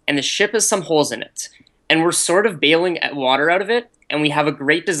 and the ship has some holes in it, and we're sort of bailing water out of it, and we have a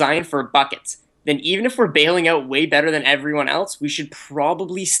great design for a bucket, then even if we're bailing out way better than everyone else, we should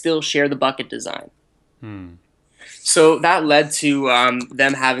probably still share the bucket design. So that led to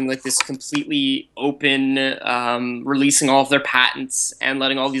them having like this completely open, releasing all of their patents and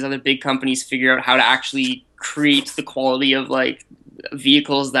letting all these other big companies figure out how to actually create the quality of like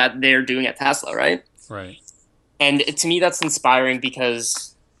vehicles that they're doing at Tesla, right? Right. And to me, that's inspiring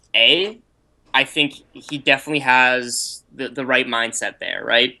because I think he definitely has the right mindset there,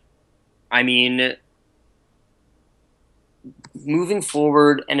 right? I mean, moving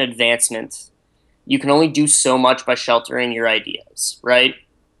forward and advancement, you can only do so much by sheltering your ideas, right?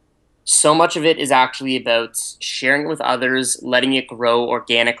 So much of it is actually about sharing it with others, letting it grow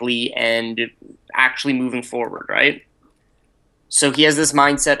organically, and actually moving forward, right? So he has this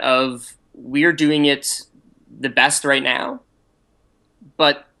mindset of we're doing it the best right now,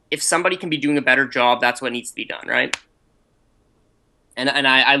 but if somebody can be doing a better job, that's what needs to be done, right? And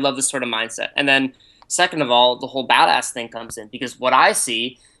I love this sort of mindset. And then second of all, the whole badass thing comes in because what I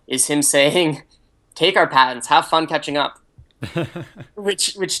see is him saying, take our patents, have fun catching up,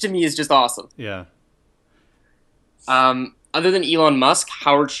 which to me is just awesome. Yeah. Other than Elon Musk,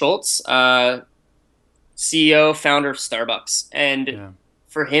 Howard Schultz, CEO, founder of Starbucks. And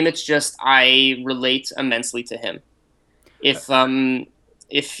for him, it's just, I relate immensely to him.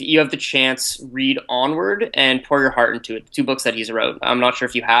 If you have the chance, read Onward and pour your heart into it. The two books that he's wrote. I'm not sure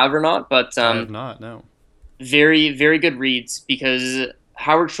if you have or not, but I have not. No. Very, very good reads because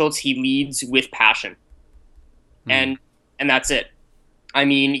Howard Schultz, he leads with passion, and that's it. I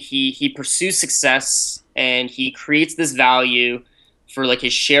mean, he pursues success and he creates this value for like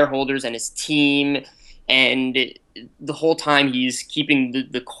his shareholders and his team, and the whole time he's keeping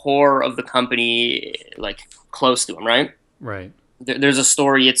the core of the company like close to him, right? Right. There's a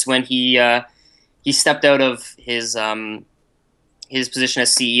story. It's when he stepped out of his position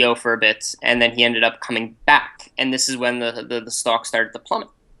as CEO for a bit, and then he ended up coming back. And this is when the stock started to plummet.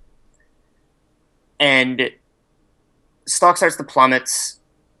 And stock starts to plummet.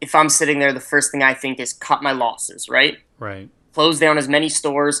 If I'm sitting there, the first thing I think is cut my losses, right? Right. Close down as many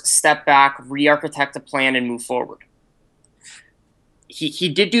stores, step back, re-architect a plan, and move forward. He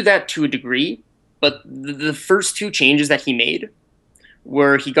did do that to a degree, but the first two changes that he made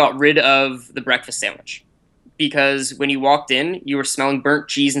where he got rid of the breakfast sandwich because when you walked in, you were smelling burnt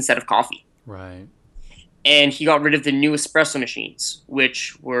cheese instead of coffee. Right. And he got rid of the new espresso machines,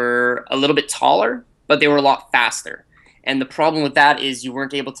 which were a little bit taller, but they were a lot faster. And the problem with that is you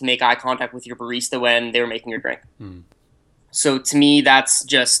weren't able to make eye contact with your barista when they were making your drink. So to me, that's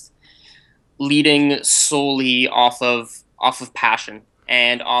just leading solely off of passion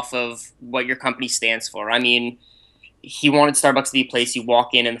and off of what your company stands for. I mean, he wanted Starbucks to be a place you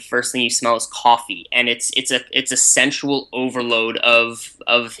walk in and the first thing you smell is coffee, and it's a sensual overload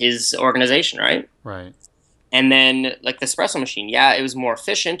of his organization, right? Right. And then like the espresso machine, yeah, it was more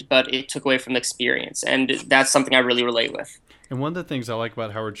efficient, but it took away from the experience, and that's something I really relate with. And one of the things I like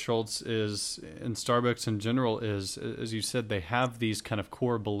about Howard Schultz is, and Starbucks in general, is, as you said, they have these kind of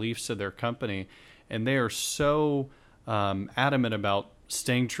core beliefs of their company, and they are so adamant about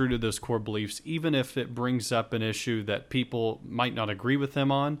staying true to those core beliefs, even if it brings up an issue that people might not agree with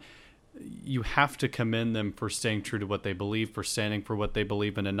them on. You have to commend them for staying true to what they believe, for standing for what they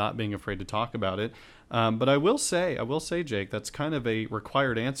believe in, and not being afraid to talk about it. But I will say, Jake, that's kind of a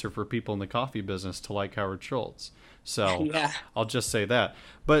required answer for people in the coffee business to like Howard Schultz. So yeah. I'll just say that.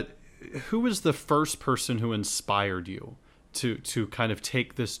 But who was the first person who inspired you to kind of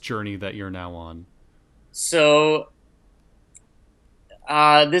take this journey that you're now on? So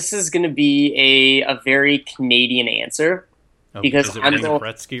this is going to be a very Canadian answer. Oh, because I'm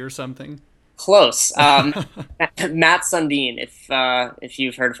Gretzky or something. Close. Matt Sundin, if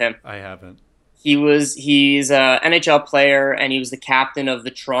you've heard of him. I haven't. He's a NHL player, and he was the captain of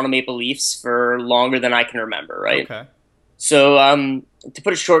the Toronto Maple Leafs for longer than I can remember, right? Okay. So to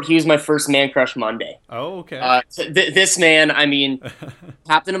put it short, he was my first man crush Monday. Oh, okay. This man, I mean,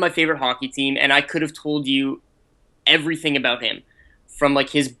 captain of my favorite hockey team, and I could have told you everything about him. From like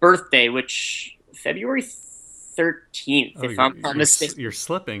his birthday, which February 13th, if I'm not mistaken. You're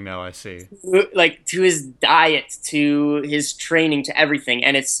slipping now, I see. Like to his diet, to his training, to everything,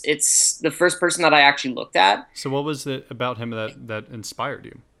 and it's the first person that I actually looked at. So what was it about him that inspired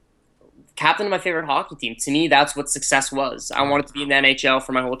you? Captain of my favorite hockey team. To me, that's what success was. I wanted to be in the NHL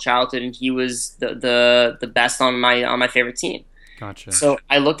for my whole childhood, and he was the best on my favorite team. Gotcha. So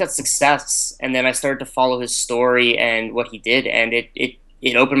I looked at success, and then I started to follow his story and what he did, and it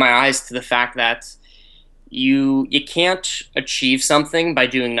opened my eyes to the fact that you can't achieve something by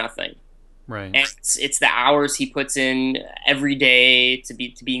doing nothing. Right. And it's the hours he puts in every day to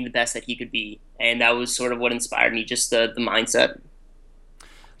being the best that he could be, and that was sort of what inspired me, just the mindset.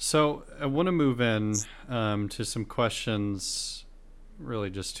 So I want to move in to some questions, really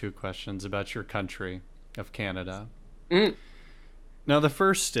just two questions about your country of Canada. Mm. Now, the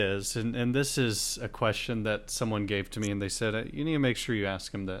first is, and this is a question that someone gave to me, and they said, you need to make sure you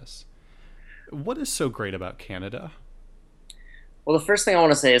ask him this. What is so great about Canada? Well, the first thing I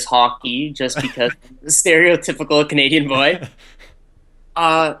want to say is hockey, just because stereotypical Canadian boy.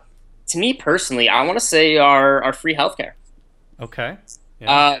 To me personally, I want to say our free healthcare. Okay.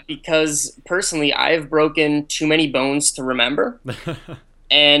 Yeah. Because personally, I've broken too many bones to remember.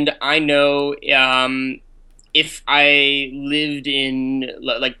 And I know if I lived in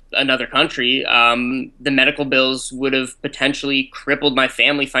like another country, the medical bills would have potentially crippled my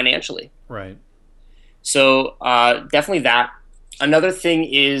family financially. Right. So definitely that. Another thing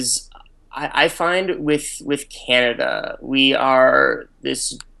is I find with Canada, we are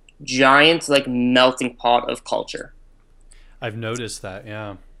this giant like melting pot of culture. I've noticed that.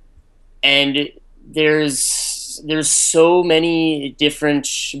 Yeah. And there's so many different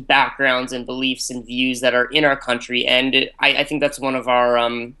backgrounds and beliefs and views that are in our country, and I think that's one of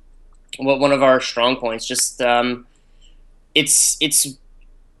our strong points. Just it's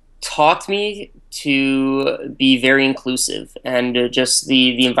taught me to be very inclusive, and just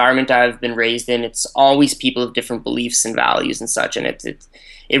the environment I've been raised in, it's always people of different beliefs and values and such, and it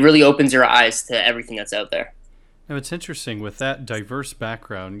really opens your eyes to everything that's out there. Now, it's interesting with that diverse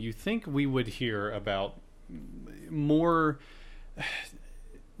background. You think we would hear about more,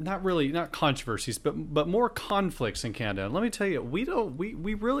 not controversies, but more conflicts in Canada. And let me tell you,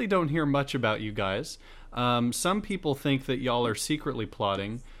 we really don't hear much about you guys. Some people think that y'all are secretly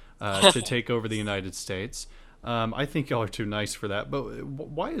plotting to take over the United States. I think y'all are too nice for that. But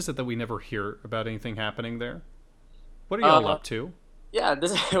why is it that we never hear about anything happening there? What are y'all up to? Yeah,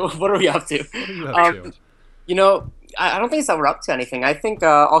 what are we up to? What are you up to? You know, I don't think it's that we're up to anything. I think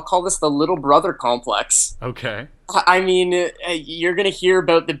I'll call this the little brother complex. Okay. I mean, you're gonna hear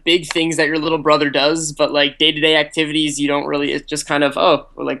about the big things that your little brother does, but like day-to-day activities, you don't really. It's just kind of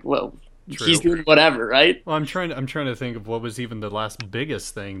like well, True. he's doing whatever, right? Well, I'm trying to think of what was even the last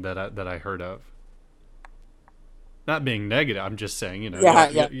biggest thing that I heard of. Not being negative, I'm just saying,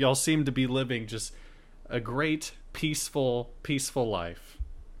 y'all seem to be living just a great peaceful life.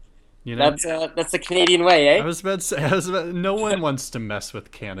 You know, that's the Canadian way, eh? I was about to say, no one wants to mess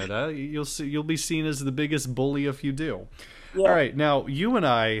with Canada. You'll be seen as the biggest bully if you do. Yeah. All right, now you and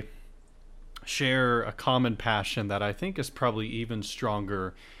I share a common passion that I think is probably even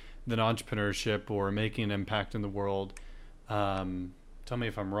stronger than entrepreneurship or making an impact in the world. Tell me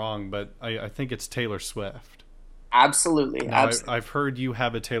if I'm wrong, but I think it's Taylor Swift. Absolutely. Now, I've heard you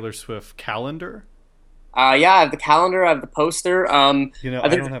have a Taylor Swift calendar. Yeah, I have the calendar. I have the poster. I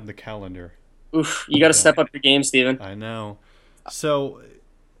don't have the calendar. Oof, you got to step up your game, Steven. I know. So,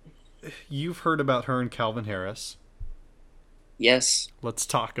 you've heard about her and Calvin Harris. Yes. Let's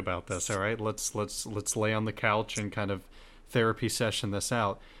talk about this. All right. Let's lay on the couch and kind of therapy session this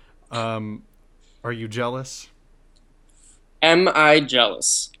out. Are you jealous? Am I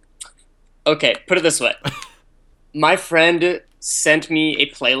jealous? Okay, put it this way. My friend sent me a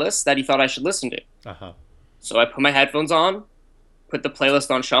playlist that he thought I should listen to. Uh-huh. So I put my headphones on, put the playlist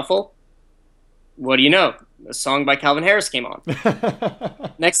on shuffle. What do you know? A song by Calvin Harris came on.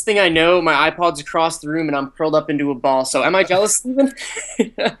 Next thing I know, my iPod's across the room and I'm curled up into a ball. So am I jealous, Steven?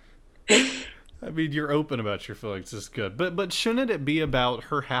 I mean, you're open about your feelings. It's good. But shouldn't it be about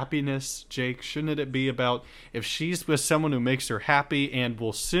her happiness, Jake? Shouldn't it be about if she's with someone who makes her happy and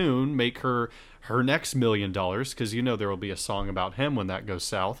will soon make her next $1 million, because there will be a song about him when that goes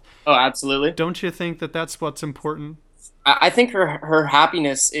south. Oh, absolutely. Don't you think that that's what's important? I think her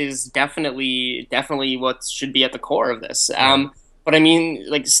happiness is definitely what should be at the core of this. Yeah. But I mean,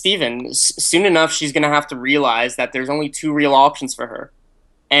 like Steven, soon enough she's going to have to realize that there's only two real options for her.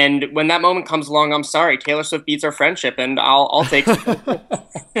 And when that moment comes along, I'm sorry, Taylor Swift beats our friendship, and I'll take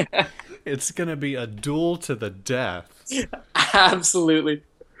it. It's going to be a duel to the death. Absolutely.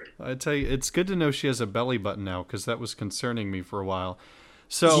 I tell you, it's good to know she has a belly button now, because that was concerning me for a while.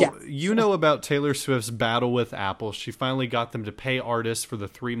 So, yeah. You know about Taylor Swift's battle with Apple. She finally got them to pay artists for the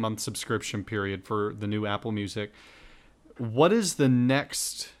 3-month subscription period for the new Apple Music. What is the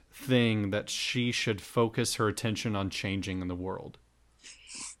next thing that she should focus her attention on changing in the world?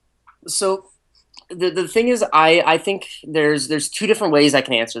 So the thing is, I think there's two different ways I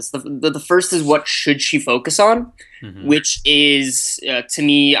can answer this. The first is what should she focus on, which is to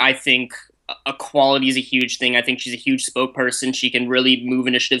me, I think equality is a huge thing. I think she's a huge spokesperson. She can really move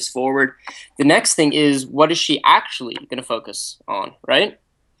initiatives forward. The next thing is, what is she actually going to focus on, right?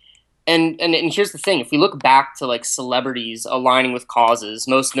 And here's the thing: if we look back to like celebrities aligning with causes,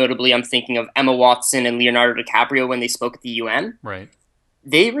 most notably, I'm thinking of Emma Watson and Leonardo DiCaprio when they spoke at the UN. Right.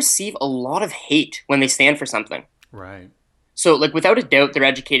 They receive a lot of hate when they stand for something. Right. So, like, without a doubt, they're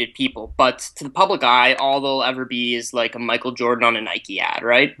educated people. But to the public eye, all they'll ever be is, like, a Michael Jordan on a Nike ad,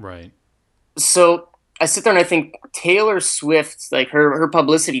 right? Right. So I sit there and I think Taylor Swift, like, her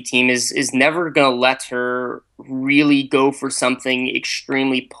publicity team is never going to let her really go for something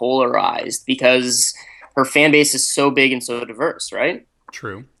extremely polarized, because her fan base is so big and so diverse, right?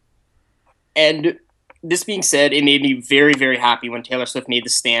 True. And this being said, it made me very, very happy when Taylor Swift made the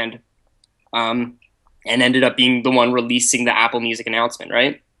stand, and ended up being the one releasing the Apple Music announcement,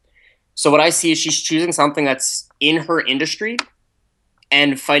 right? So what I see is she's choosing something that's in her industry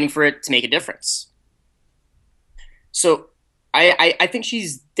and fighting for it to make a difference. So I think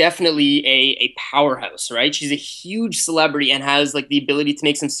she's definitely a powerhouse, right? She's a huge celebrity and has like the ability to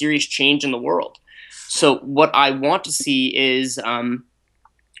make some serious change in the world. So what I want to see is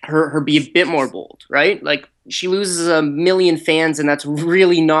her be a bit more bold, right? Like she loses 1 million fans and that's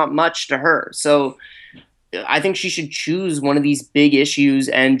really not much to her. So I think she should choose one of these big issues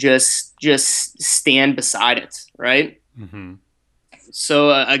and just stand beside it, right? Mm-hmm.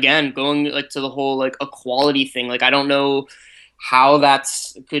 So again, going like to the whole like equality thing, like I don't know how that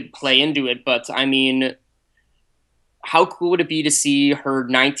could play into it, but I mean, how cool would it be to see her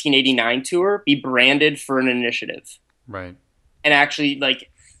 1989 tour be branded for an initiative, right? And actually like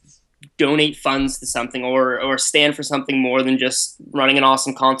donate funds to something or stand for something more than just running an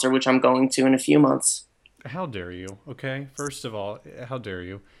awesome concert, which I'm going to in a few months. How dare you? Okay, first of all, how dare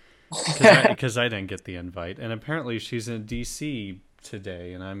you? Because I didn't get the invite, and apparently she's in DC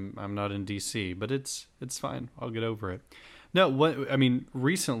today, and I'm not in DC, but it's fine. I'll get over it. No, what I mean,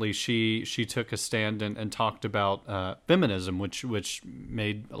 recently she took a stand and talked about feminism, which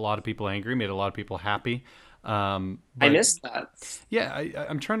made a lot of people angry, made a lot of people happy. I missed that. Yeah,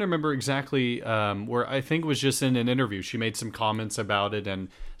 I'm trying to remember exactly where. I think it was just in an interview. She made some comments about it, and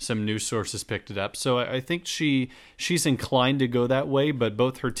some news sources picked it up. So I think she's inclined to go that way. But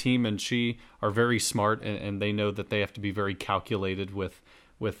both her team and she are very smart, and they know that they have to be very calculated with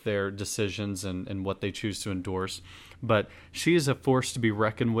their decisions and what they choose to endorse. But she is a force to be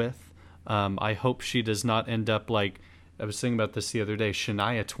reckoned with. I hope she does not end up like I was thinking about this the other day.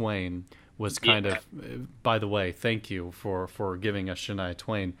 Shania Twain was kind of, by the way, thank you for giving us Shania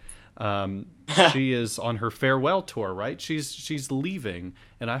Twain. She is on her farewell tour, right? She's leaving,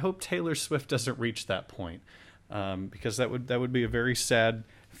 and I hope Taylor Swift doesn't reach that point, because that would be a very sad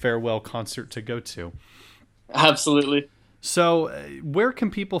farewell concert to go to. Absolutely. So, where can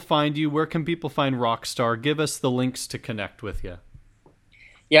people find you? Where can people find Rockstar? Give us the links to connect with you.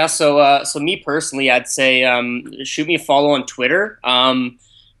 Yeah. So me personally, I'd say shoot me a follow on Twitter.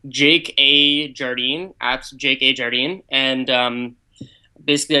 Jake A. Jardine at Jake A. Jardine. And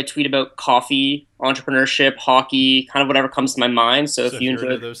basically I tweet about coffee, entrepreneurship, hockey, kind of whatever comes to my mind. So if you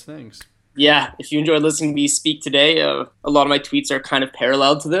enjoy those things. Yeah, if you enjoyed listening to me speak today, a lot of my tweets are kind of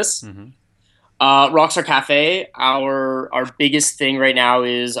parallel to this. Mm-hmm. Rockstar Café, our biggest thing right now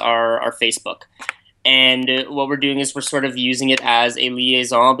is our Facebook. And what we're doing is we're sort of using it as a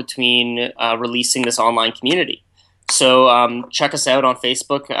liaison between releasing this online community. So check us out on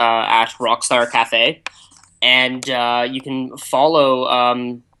Facebook at Rockstar Café, and you can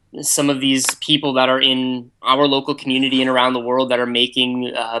follow some of these people that are in our local community and around the world that are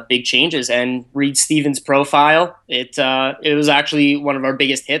making big changes. And read Steven's profile. It was actually one of our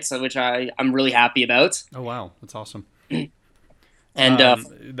biggest hits, which I'm really happy about. Oh wow, that's awesome. And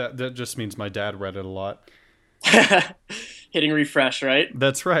that just means my dad read it a lot. Hitting refresh, right?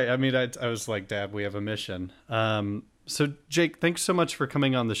 That's right. I mean, I was like, Dad, we have a mission. So, Jake, thanks so much for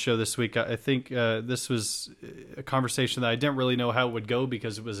coming on the show this week. I think this was a conversation that I didn't really know how it would go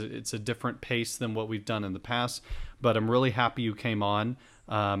because it's a different pace than what we've done in the past. But I'm really happy you came on.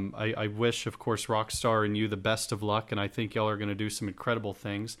 I wish, of course, Rockstar and you the best of luck, and I think y'all are going to do some incredible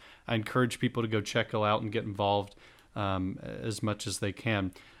things. I encourage people to go check it out and get involved as much as they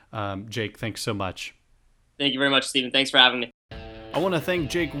can. Jake, thanks so much. Thank you very much, Steven. Thanks for having me. I want to thank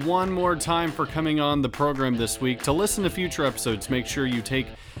Jake one more time for coming on the program this week. To listen to future episodes, make sure you take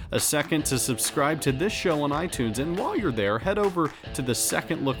a second to subscribe to this show on iTunes. And while you're there, head over to the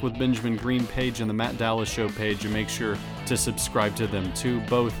Second Look with Benjamin Green page and the Matt Dallas Show page and make sure to subscribe to them too.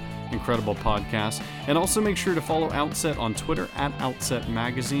 Both incredible podcasts. And also make sure to follow Outset on Twitter at Outset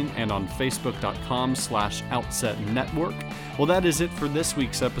Magazine and on Facebook.com/Outset Network. Well, that is it for this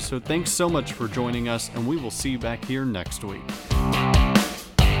week's episode. Thanks so much for joining us, and we will see you back here next week.